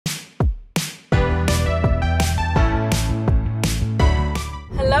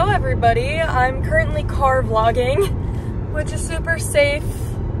everybody. I'm currently car vlogging, which is super safe.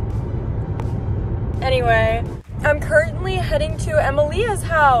 Anyway, I'm currently heading to Emmalia's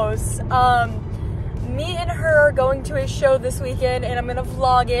house. Me and her are going to a show this weekend and I'm gonna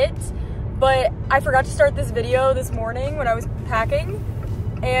vlog it, but I forgot to start this video this morning when I was packing,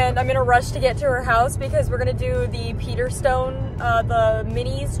 and I'm in a rush to get to her house because we're gonna do the Peterstone, the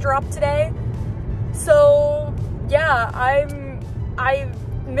minis drop today. So yeah, I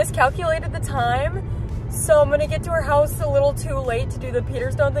miscalculated the time, so I'm gonna get to her house a little too late to do the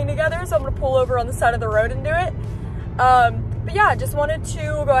Peterstone thing together, so I'm gonna pull over on the side of the road and do it. But yeah, just wanted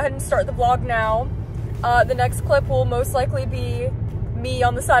to go ahead and start the vlog now. The next clip will most likely be me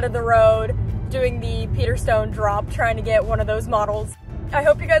on the side of the road doing the Peterstone drop, trying to get one of those models. I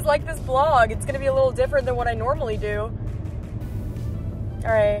hope you guys like this vlog. It's gonna be a little different than what I normally do.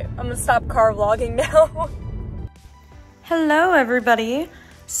 All right, I'm gonna stop car vlogging now. Hello everybody.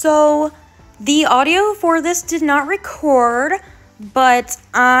 So the audio for this did not record, but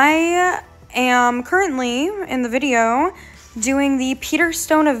I am currently in the video doing the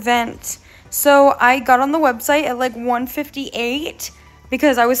Peterstone event. So I got on the website at like 1:58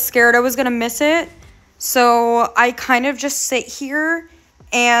 because I was scared I was gonna miss it. So I kind of just sit here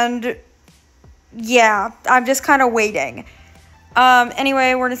and yeah, I'm just kind of waiting.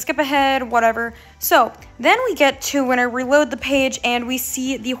 Anyway, we're gonna skip ahead, whatever. So then we get to when I reload the page and we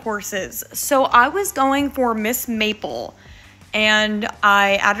see the horses. So I was going for Miss Maple and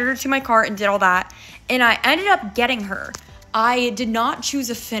I added her to my cart and did all that, and I ended up getting her. I did not choose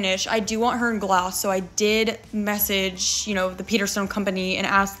a finish. I do want her in gloss, so I did message, you know, the Peterstone company and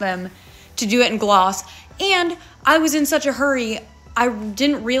ask them to do it in gloss. And I was in such a hurry, I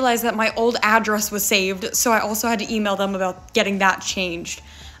didn't realize that my old address was saved, so I also had to email them about getting that changed.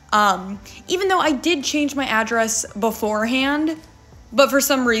 Even though I did change my address beforehand, but for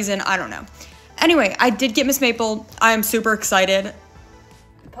some reason, I don't know. Anyway, I did get Miss Maple. I'm super excited. I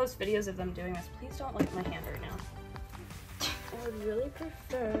post videos of them doing this. Please don't look at my hand right now. I would really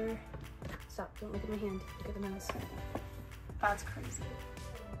prefer... Stop, don't look at my hand. Look at the mouse. That's crazy.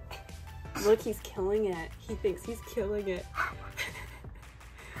 Look, he's killing it. He thinks he's killing it.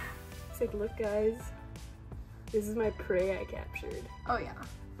 It's like, look guys, this is my prey I captured. Oh yeah.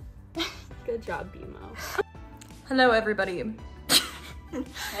 Good job, BMO. Hello everybody.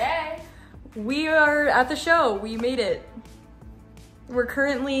 Hey! We are at the show. We made it. We're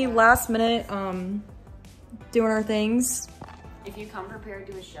currently last minute doing our things. If you come prepared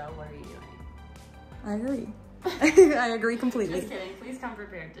to a show, what are you doing? I agree. I agree completely. Just kidding. Please come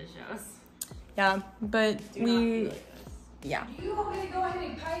prepared to shows. Yeah, but Do not be like this. Yeah. Do you want me to go ahead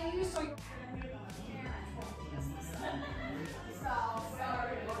and cut you so you...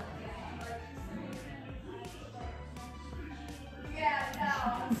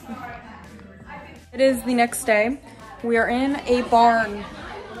 It is the next day. We are in a barn.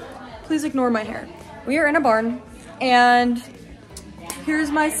 Please ignore my hair. We are in a barn, and here's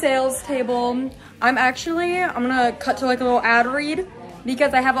my sales table. I'm gonna cut to like a little ad read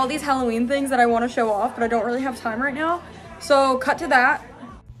because I have all these Halloween things that I want to show off, but I don't really have time right now. So cut to that.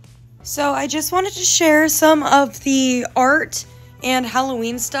 So I just wanted to share some of the art and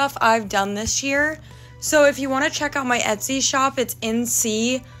Halloween stuff I've done this year. So if you want to check out my Etsy shop, it's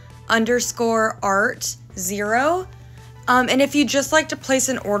NC_art0. And if you just like to place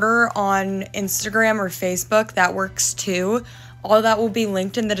an order on Instagram or Facebook, that works too. All of that will be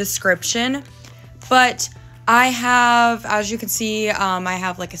linked in the description. But I have, as you can see, I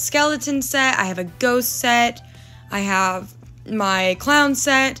have like a skeleton set, I have a ghost set, I have my clown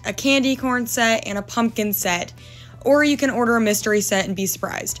set, a candy corn set, and a pumpkin set. Or you can order a mystery set and be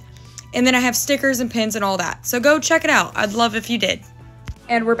surprised. And then I have stickers and pins and all that. So go check it out. I'd love if you did.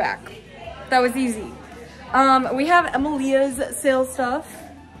 And we're back. That was easy. We have Emmalia's sales stuff.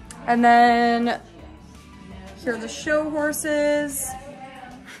 And then here are the show horses.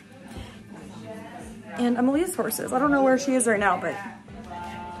 And Emmalia's horses. I don't know where she is right now, but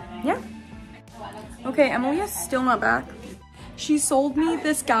yeah. Okay, Emmalia's still not back. She sold me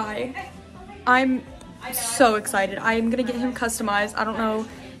this guy. I'm so excited. I'm gonna get him customized. I don't know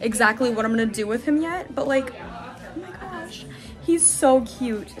exactly what I'm gonna do with him yet, but like, oh my gosh, he's so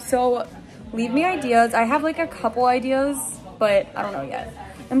cute. So leave me ideas. I have like a couple ideas, but I don't know yet.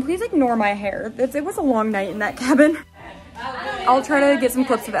 And please ignore my hair. It was a long night in that cabin. I'll try to get some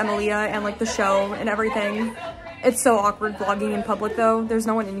clips of Emmalia and like the show and everything. It's so awkward vlogging in public though. There's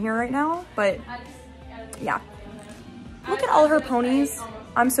no one in here right now, but yeah. Look at all her ponies.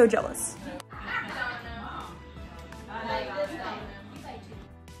 I'm so jealous.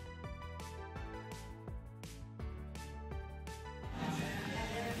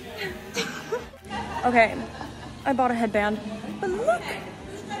 Okay, I bought a headband, but look.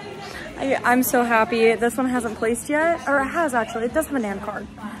 I'm so happy. This one hasn't placed yet, or it has actually. It does have a NAN card,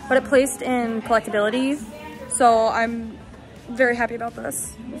 but it placed in collectability. So I'm very happy about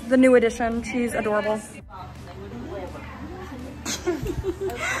this. The new edition, she's adorable.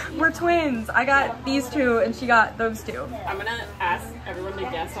 We're twins. I got these two and she got those two. I'm gonna ask everyone to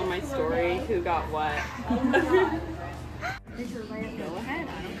guess on my story who got what. Go ahead,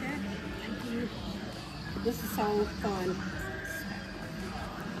 I don't care. This is so fun.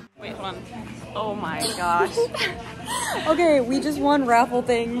 Wait, hold on. Oh my gosh. Okay, we just won raffle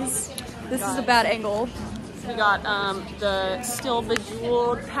things. This is a bad angle. We got the Still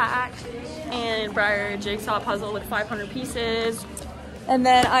Bejeweled pack and Briar Jigsaw puzzle with 500 pieces. And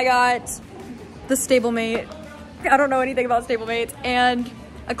then I got the stablemate. I don't know anything about stablemates. And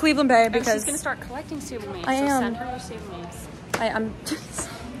a Cleveland Bay because she's gonna start collecting stablemates. I am. Send her your stablemates. I am.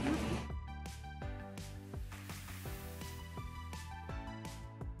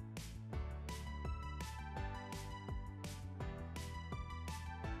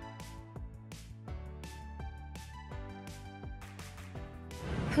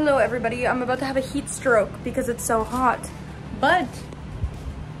 Hello everybody, I'm about to have a heat stroke because it's so hot, but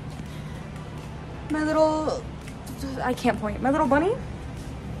my little, I can't point, my little bunny,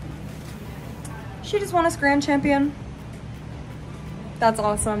 she just won us grand champion. That's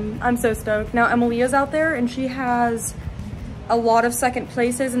awesome. I'm so stoked. Now Emmalia's out there and she has a lot of second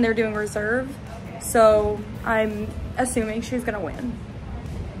places and they're doing reserve, so I'm assuming she's gonna win.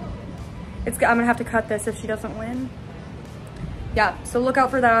 I'm gonna have to cut this if she doesn't win. Yeah, so look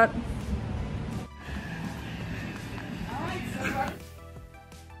out for that.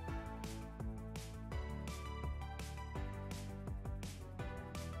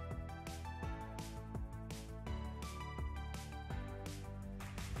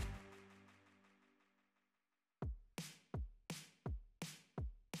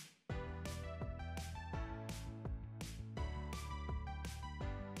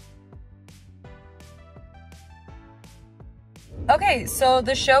 Okay, so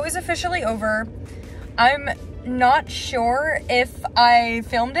the show is officially over. I'm not sure if I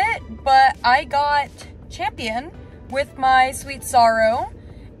filmed it, but I got champion with my Sweet Sorrow,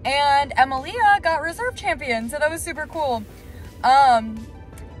 and Emmalia got reserve champion, so that was super cool. And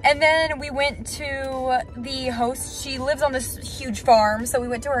then we went to the host. She lives on this huge farm, so we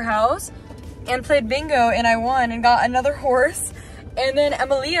went to her house and played bingo, and I won and got another horse. And then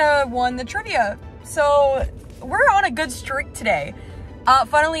Emmalia won the trivia. So we're on a good streak today.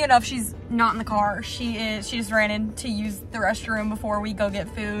 Funnily enough, she's not in the car. She just ran in to use the restroom before we go get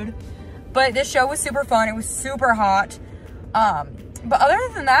food. But this show was super fun. It was super hot. But other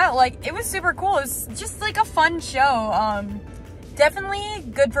than that, like, it was super cool. It was just like a fun show.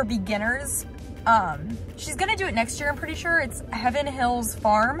 Definitely good for beginners. She's gonna do it next year, I'm pretty sure. It's Heaven Hills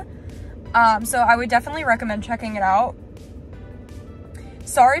Farm. So I would definitely recommend checking it out.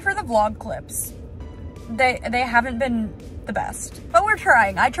 Sorry for the vlog clips. They haven't been the best, but we're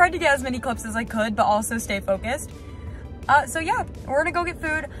trying. I tried to get as many clips as I could, but also stay focused. So yeah, we're gonna go get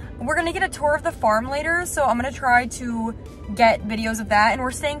food. We're gonna get a tour of the farm later, so I'm gonna try to get videos of that, and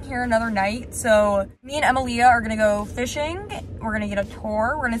we're staying here another night. So me and Emmalia are gonna go fishing. We're gonna get a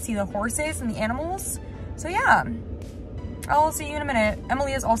tour. We're gonna see the horses and the animals. So yeah, I'll see you in a minute.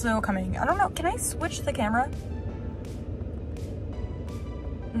 Emmalia's also coming. I don't know, can I switch the camera?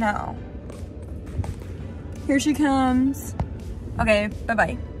 No. Here she comes. Okay,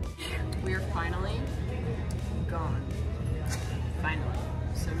 bye-bye. We're finally gone. Finally.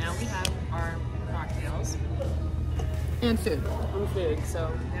 So now we have our cocktails. And food. And food,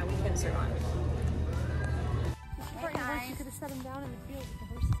 so now we can survive. Hey guys. You could have set them down in the field with the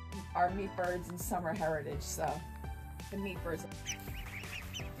horses. Our meat birds and summer heritage, so the meat birds.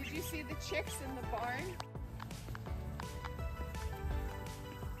 Did you see the chicks in the barn?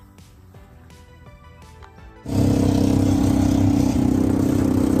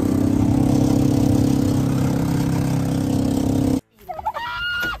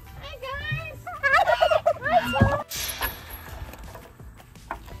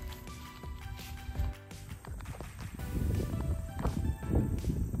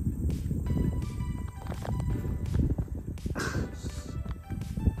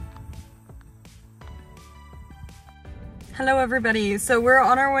 Hello everybody. So we're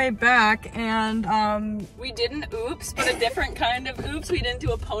on our way back and we did an oops, but a different kind of oops. We didn't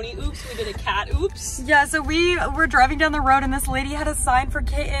do a pony oops, we did a cat oops. Yeah, so we were driving down the road and this lady had a sign for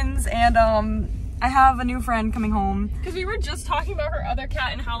kittens and I have a new friend coming home. Because we were just talking about her other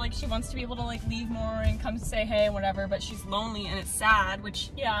cat and how like she wants to be able to like leave more and come say hey and whatever, but she's lonely and it's sad,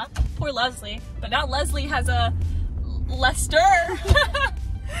 which yeah, poor Leslie. But now Leslie has a Lester.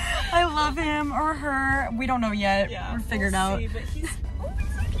 I love him or her. We don't know yet. Yeah, we're figured out. See, but he's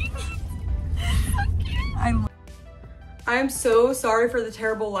I'm so sorry for the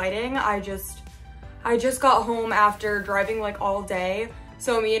terrible lighting. I just got home after driving like all day.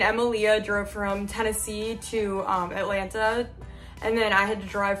 So me and Emmalia drove from Tennessee to Atlanta, and then I had to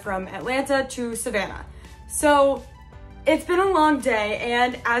drive from Atlanta to Savannah. So it's been a long day,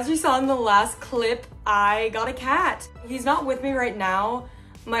 and as you saw in the last clip, I got a cat. He's not with me right now.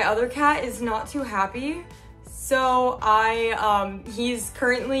 My other cat is not too happy. So he's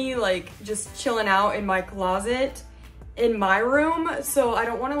currently like just chilling out in my closet in my room. So I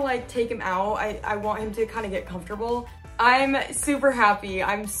don't want to like take him out. I want him to kind of get comfortable. I'm super happy.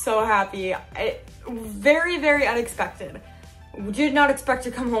 I'm so happy. Very, very unexpected. Did not expect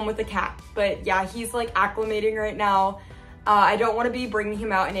to come home with a cat, but yeah, he's like acclimating right now. I don't want to be bringing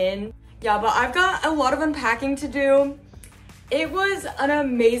him out and in. Yeah, but I've got a lot of unpacking to do. It was an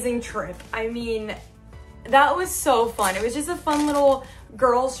amazing trip. I mean, that was so fun. It was just a fun little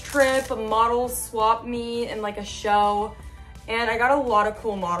girls trip, a model swap meet, and like a show. And I got a lot of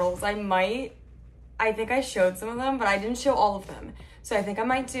cool models. I think I showed some of them, but I didn't show all of them. So I think I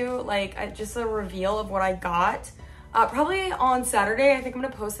might do like just a reveal of what I got. Probably on Saturday. I think I'm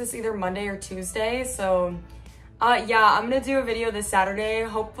gonna post this either Monday or Tuesday. So yeah, I'm gonna do a video this Saturday,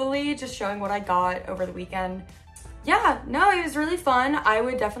 hopefully just showing what I got over the weekend. Yeah, no, it was really fun. I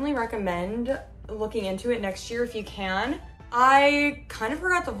would definitely recommend looking into it next year if you can. I kind of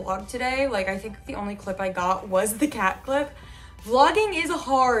forgot to vlog today. Like, I think the only clip I got was the cat clip. Vlogging is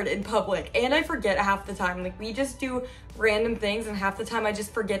hard in public, and I forget half the time. Like, we just do random things, and half the time I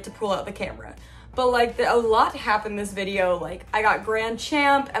just forget to pull out the camera. But like, a lot happened this video. Like, I got Grand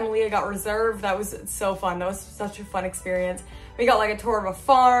Champ, Emmalia got Reserve. That was so fun. That was such a fun experience. We got like a tour of a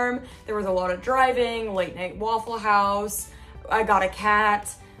farm. There was a lot of driving, late night Waffle House. I got a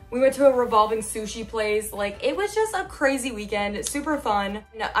cat. We went to a revolving sushi place. Like, it was just a crazy weekend, super fun.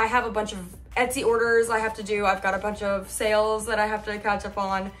 I have a bunch of Etsy orders I have to do. I've got a bunch of sales that I have to catch up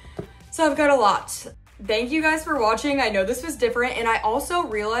on. So I've got a lot. Thank you guys for watching. I know this was different, and I also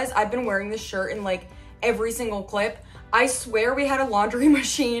realized I've been wearing this shirt in like every single clip. I swear we had a laundry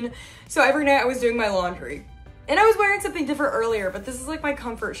machine, so every night I was doing my laundry. And I was wearing something different earlier, but this is like my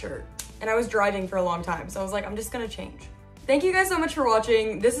comfort shirt. And I was driving for a long time, so I was like, I'm just gonna change. Thank you guys so much for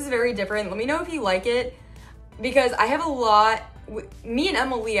watching. This is very different. Let me know if you like it, because I have a lot, me and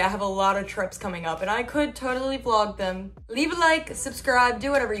Emmalia have a lot of trips coming up, and I could totally vlog them. Leave a like, subscribe,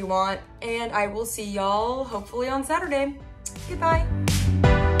 do whatever you want, and I will see y'all hopefully on Saturday. Goodbye.